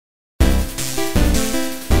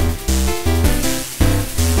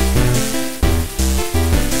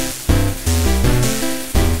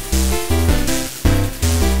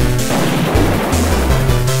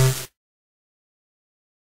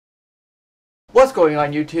What's going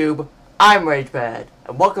on YouTube? I'm RageBad,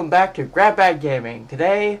 and welcome back to RageBad Gaming.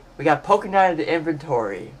 Today, we got Poker Night in the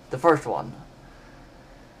Inventory, the first one.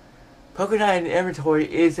 Poker Night in the Inventory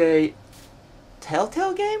is a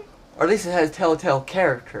Telltale game? Or at least it has Telltale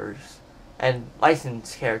characters, and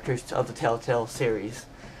licensed characters of the Telltale series.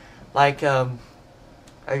 Like, I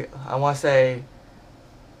want to say,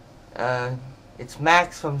 it's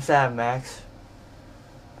Max from Sam Max.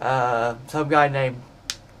 Some guy named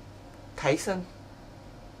Tyson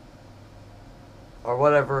or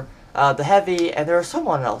whatever, the Heavy, and there was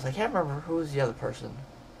someone else. I can't remember who was the other person.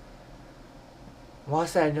 Why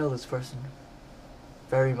say I know this person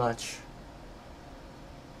very much?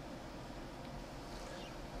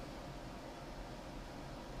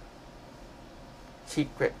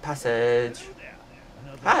 Secret passage.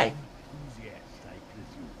 Hi.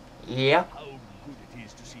 Yeah.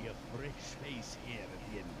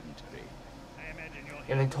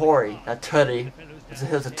 Inventory, not tutty. This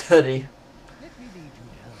is a tutty.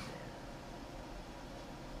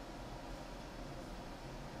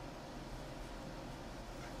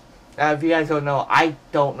 If you guys don't know, I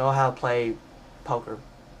don't know how to play poker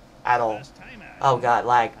at all. Oh god,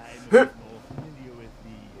 lag.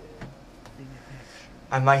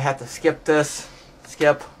 I might have to skip this.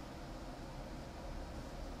 Skip.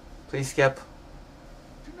 Please skip.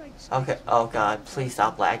 Okay, oh god, please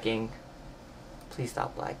stop lagging. Please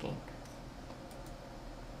stop lagging.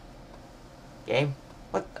 Game?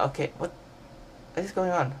 What? Okay, what is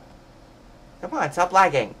going on? Come on, stop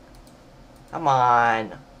lagging. Come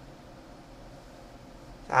on.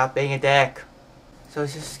 Stop being a dick. So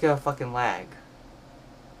it's just gonna fucking lag.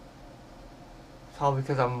 It's probably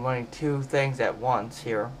because I'm running two things at once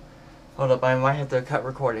here. Hold up, I might have to cut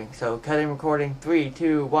recording. So, cutting recording, 3,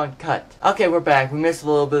 2, 1, cut. Okay, we're back. We missed a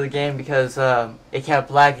little bit of the game because it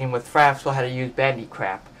kept lagging with Fraps, so I had to use Bandy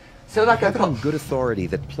crap. So I have it on good authority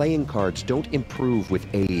that playing cards don't improve with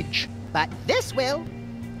age. But this will.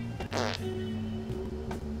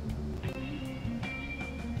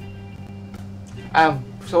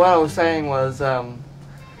 So what I was saying was, I'll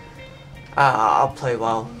play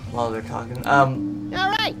while they're talking.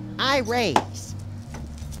 Alright, I raise.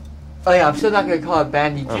 Oh yeah, I'm still not gonna call it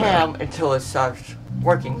Bandy Cam until it starts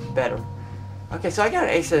working better. Okay, so I got an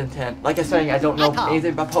ace in 10. Like I was saying, I don't know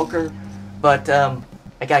anything about poker, but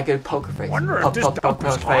I got a good poker face. Wonder if this dump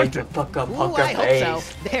is haunted. I hope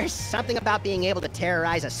so. There's something about being able to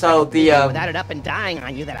terrorize a without it up and dying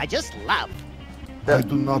on you that I just love. I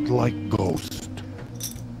do not like ghosts.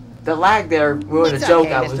 The lag there ruined the joke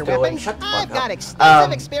I was doing. Shut the fuck up. I've got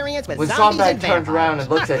extensive experience with when zombies Zombie and turns around and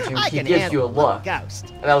looks at you, he gives you a look.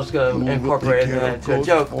 And I was going to incorporate it into a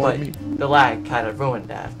joke, but the lag kind of ruined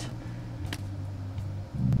that.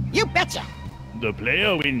 You betcha! The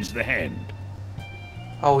player wins the hand.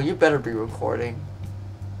 Oh, you better be recording.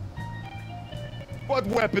 What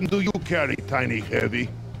weapon do you carry, Tiny Heavy?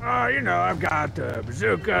 You know, I've got the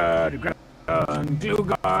bazooka, the gun, glue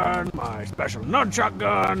gun, my special nunchuck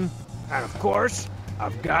gun, and of course,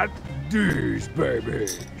 I've got these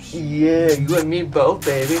babies. Yeah, you and me both,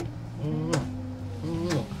 baby.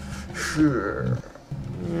 Sure.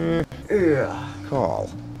 Yeah. Call.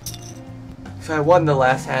 So I won the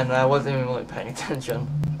last hand and I wasn't even really paying attention.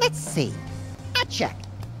 Let's see. I'll check.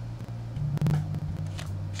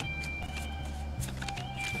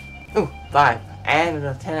 Ooh, 5. And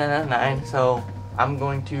a 10 and a 9, so I'm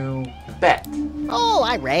going to bet. Oh,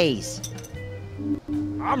 I raise.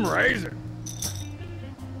 I'm raising.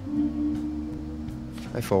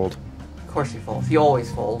 I fold. Of course he folds. He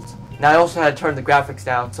always folds. Now I also had to turn the graphics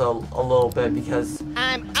down so a little bit because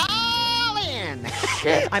I'm all in.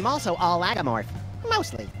 Shit. I'm also all agamorph.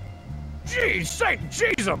 Mostly. Jeez, Satan,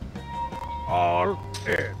 jeez 'em. All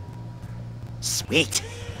in. Sweet.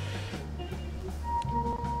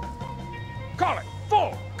 Call it,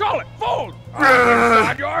 fold, call it, fold.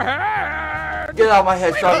 Inside your head. get out of my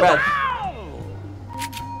head, strong man.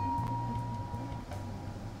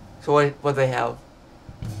 So what they have?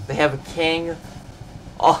 They have a king.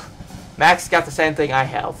 Oh, Max got the same thing I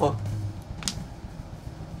have. All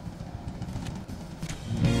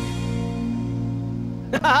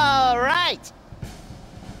right.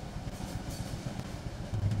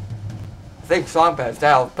 I think Songpad's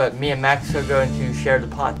out, but me and Max are going to share the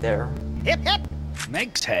pot there. Hip hip.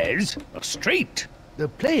 Max has a straight. The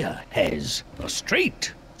player has a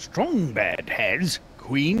straight. Strongbad has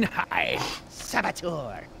queen high.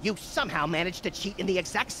 Saboteur, you somehow managed to cheat in the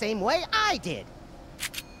exact same way I did.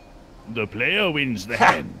 The player wins the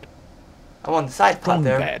hand. I'm on the side pot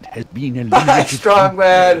there. Strongbad has been eliminated.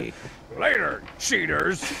 Strongbad. Later,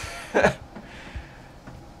 cheaters.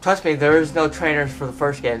 Trust me, there is no trainers for the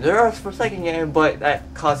first game. There are for the second game, but that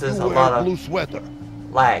causes a lot of blue sweater.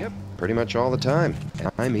 lag. Yep, pretty much all the time.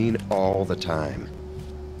 I mean all the time.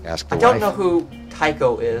 Ask the I don't wife. know who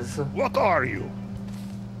Tycho is. What are you?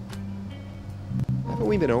 Haven't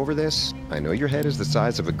we been over this? I know your head is the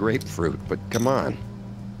size of a grapefruit, but come on.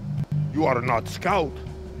 You are not scout.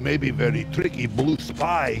 Maybe very tricky blue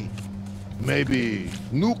spy. Maybe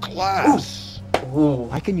new class. Ooh.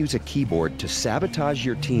 I can use a keyboard to sabotage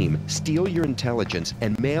your team, steal your intelligence,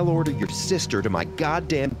 and mail order your sister to my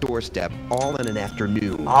goddamn doorstep all in an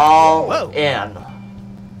afternoon. All Whoa. in.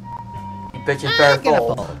 You bitches better gonna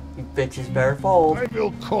fold. fold. You bitches better fold. I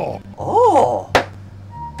will call. Oh.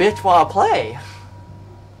 Bitch wanna play.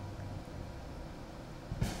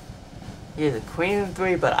 He's a queen of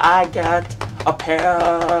 3, but I got a pair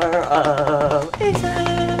of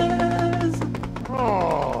aces.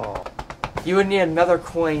 Oh. You would need another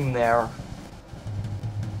queen there.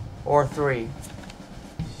 Or 3.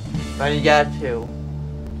 But you got 2.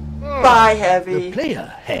 Bye, Heavy. The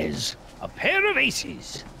player has a pair of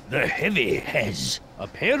aces. The heavy has a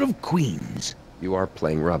pair of queens. You are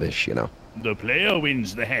playing rubbish, you know. The player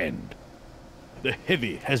wins the hand. The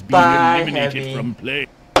heavy has been Bye, eliminated Heavy. from play.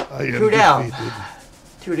 I am 2 down. defeated.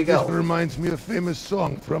 2 to This go. reminds me of a famous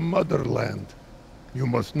song from Motherland. You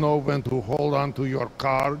must know when to hold on to your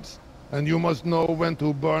cards, and you must know when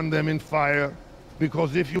to burn them in fire.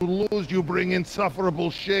 Because if you lose, you bring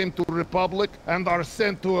insufferable shame to Republic and are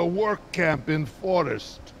sent to a work camp in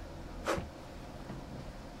forest.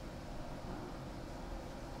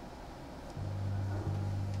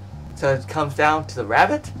 So it comes down to the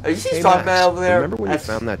rabbit? Are you see Hey, Strongman Max, over there? remember when That's-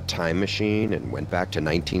 you found that time machine and went back to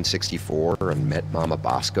 1964 and met Mama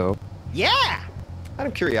Bosco? Yeah! Out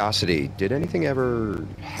of curiosity, did anything ever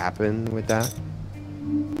happen with that?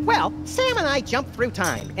 Well, Sam and I jumped through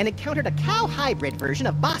time and encountered a cow hybrid version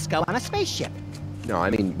of Bosco on a spaceship. No, I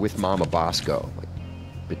mean with Mama Bosco. Like,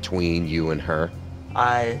 between you and her.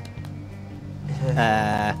 I...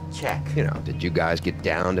 check. You know, did you guys get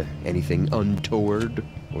down to anything untoward?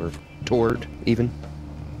 Or toward, even?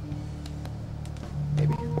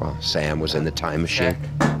 Maybe while Sam was in the time machine.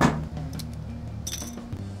 Check.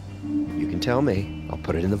 You can tell me. I'll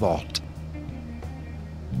put it in the vault.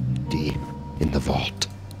 Deep in the vault.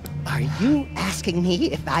 Are you asking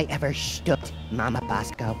me if I ever stood Mama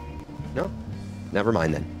Bosco? No? Never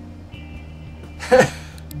mind then.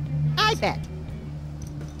 I bet.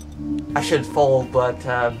 I should fold, but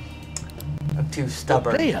I'm too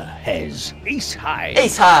stubborn. Player has ace high.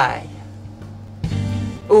 Ace high!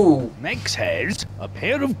 Ooh, Max has a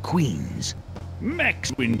pair of queens.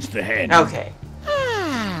 Max wins the hand. okay.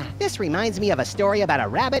 Ah, this reminds me of a story about a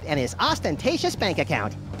rabbit and his ostentatious bank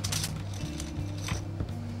account.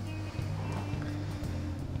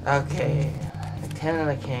 Okay. A 10 and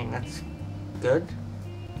a king, that's good.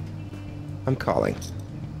 I'm calling.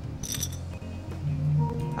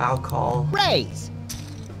 I'll call. Raise!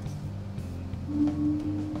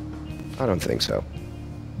 I don't think so.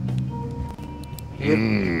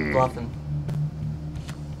 You're bluffing.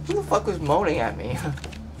 Who the fuck was moaning at me?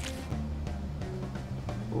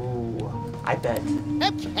 Ooh, I bet.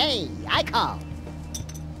 Okay, I call.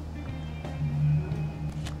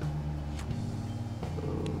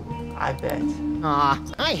 I bet. Aw,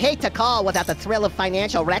 I hate to call without the thrill of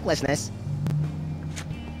financial recklessness.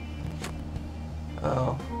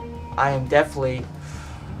 Oh, I am definitely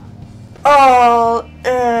all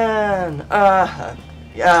in.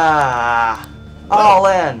 Yeah, all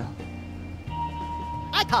in.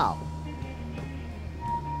 I call.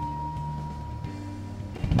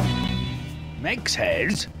 Max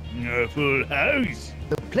has a full house.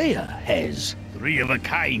 The player has 3 of a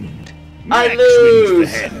kind. I Max lose.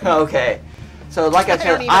 wins the hand. Okay, so like I I don't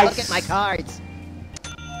said, even look at my cards.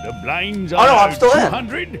 The blinds Oh, are no, I'm still in.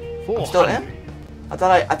 200, 400. I'm still in. I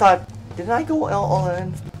thought, didn't I go all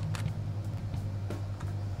in?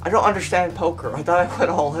 I don't understand poker. I thought I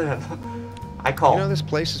went all in. I call. You know, this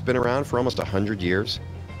place has been around for almost 100 years.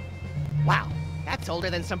 Wow, that's older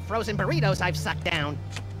than some frozen burritos I've sucked down.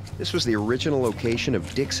 This was the original location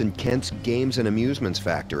of Dix and Kent's Games and Amusements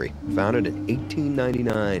Factory, founded in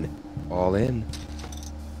 1899. All in.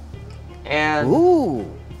 And Ooh.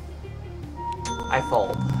 I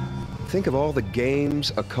fold. Think of all the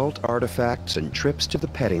games, occult artifacts, and trips to the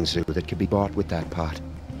petting zoo that could be bought with that pot.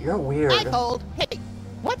 You're weird. I fold. Hey,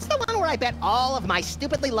 what's the one where I bet all of my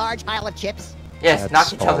stupidly large pile of chips? Yes,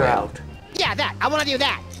 That's knock each other all in. out. Yeah, that. I want to do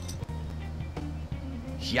that.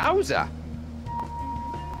 Yowza!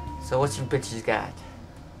 So what's your bitches got?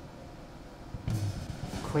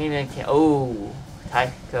 Queen and king. Oh,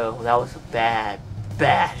 Tycho. That was a bad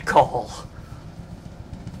call.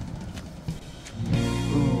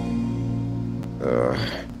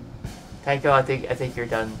 Tycho, I think you're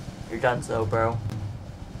done. You're done so, bro.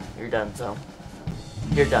 You're done so.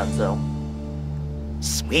 You're done so.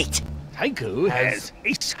 Sweet. Tycho has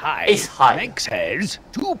ace high. Ace high. Max has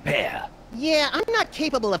 2 pair. Yeah, I'm not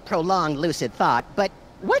capable of prolonged lucid thought, but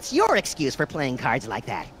what's your excuse for playing cards like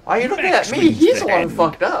that? Why are you looking Max at me? wins He's the the one who hand.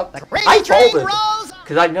 fucked up. The I rage train folded. rolls on.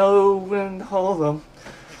 Because I know when to hold them.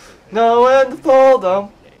 Know when to fold them.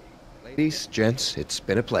 Ladies, gents, it's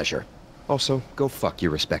been a pleasure. Also, go fuck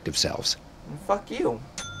your respective selves. And fuck you.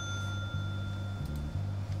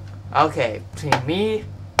 Okay, between me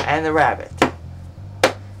and the rabbit.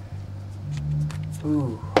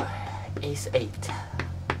 Ooh, ace 8.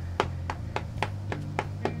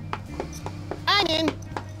 I'm in.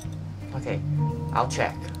 Okay, I'll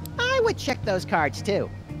check. I would check those cards too.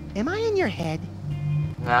 Am I in your head?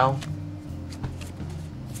 No.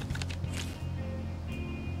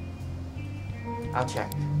 I'll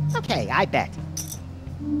check. Okay, I bet.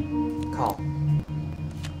 Call.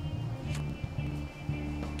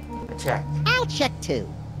 I check. I'll check too.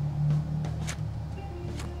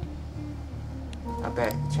 I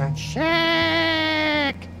bet. Check.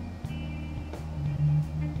 Check.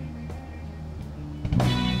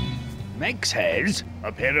 Max has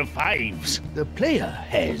a pair of 5s. The player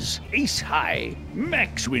has ace high.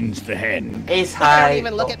 Max wins the hand. Ace I high. don't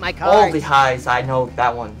even look at my All cards. the highs. I know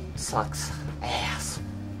that one sucks. Ass.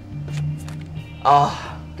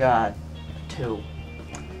 Oh, God. 2.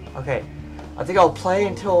 Okay. I think I'll play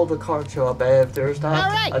until the cards show up. If there's not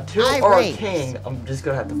All right, a 2 I or raise. a king, I'm just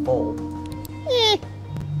gonna have to fold. Eh.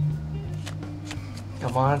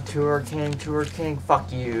 Come on, 2 or king, 2 or king.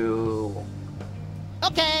 Fuck you.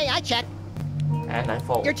 Okay, I check. And I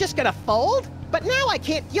fold. You're just gonna fold? But now I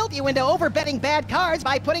can't guilt you into overbetting bad cards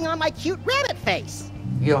by putting on my cute rabbit face.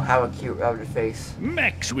 You don't have a cute rabbit face.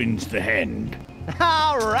 Max wins the hand.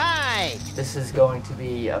 All right. This is going to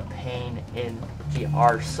be a pain in the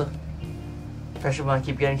arse. Especially when I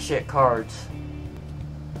keep getting shit cards.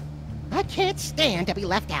 I can't stand to be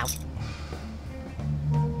left out.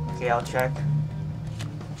 Okay, I'll check.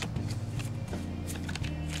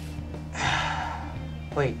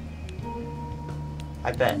 Wait.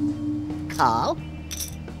 I bet. Call.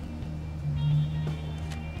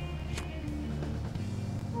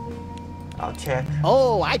 I'll check.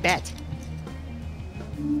 Oh, I bet.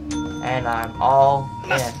 And I'm all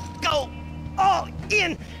Must in. go all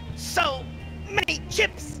in. So many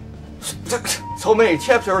chips. So many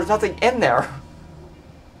chips, there was nothing in there.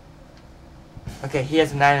 Okay, he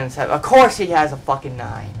has a 9 and a 7. Of course he has a fucking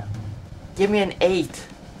 9. Give me an 8.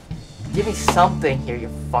 Give me something here, you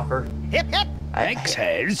fucker. Hip hip. Max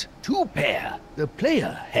has 2 pair. The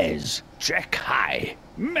player has jack high.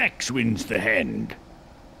 Max wins the hand.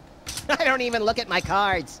 I don't even look at my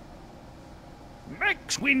cards.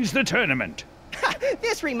 Max wins the tournament.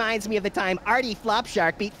 This reminds me of the time Artie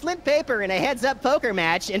Flopshark beat Flint Paper in a heads-up poker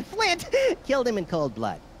match, and Flint killed him in cold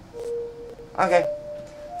blood. Okay.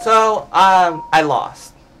 So, I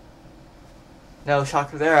lost. No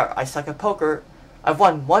shocker there. I suck at poker. I've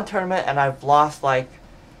won 1 tournament and I've lost like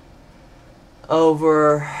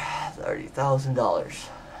over $30,000.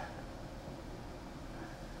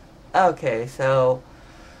 Okay, so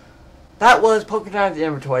that was Poker Night at the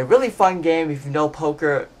Inventory. Really fun game if you know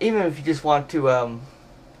poker, even if you just want to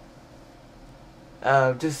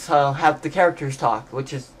have the characters talk,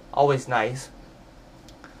 which is always nice.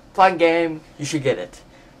 Fun game, you should get it.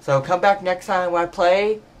 So come back next time when I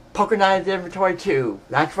play Poker Night at the Inventory 2.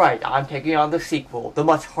 That's right, I'm taking on the sequel, the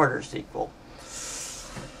much harder sequel.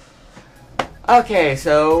 Okay,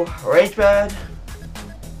 so RageBad.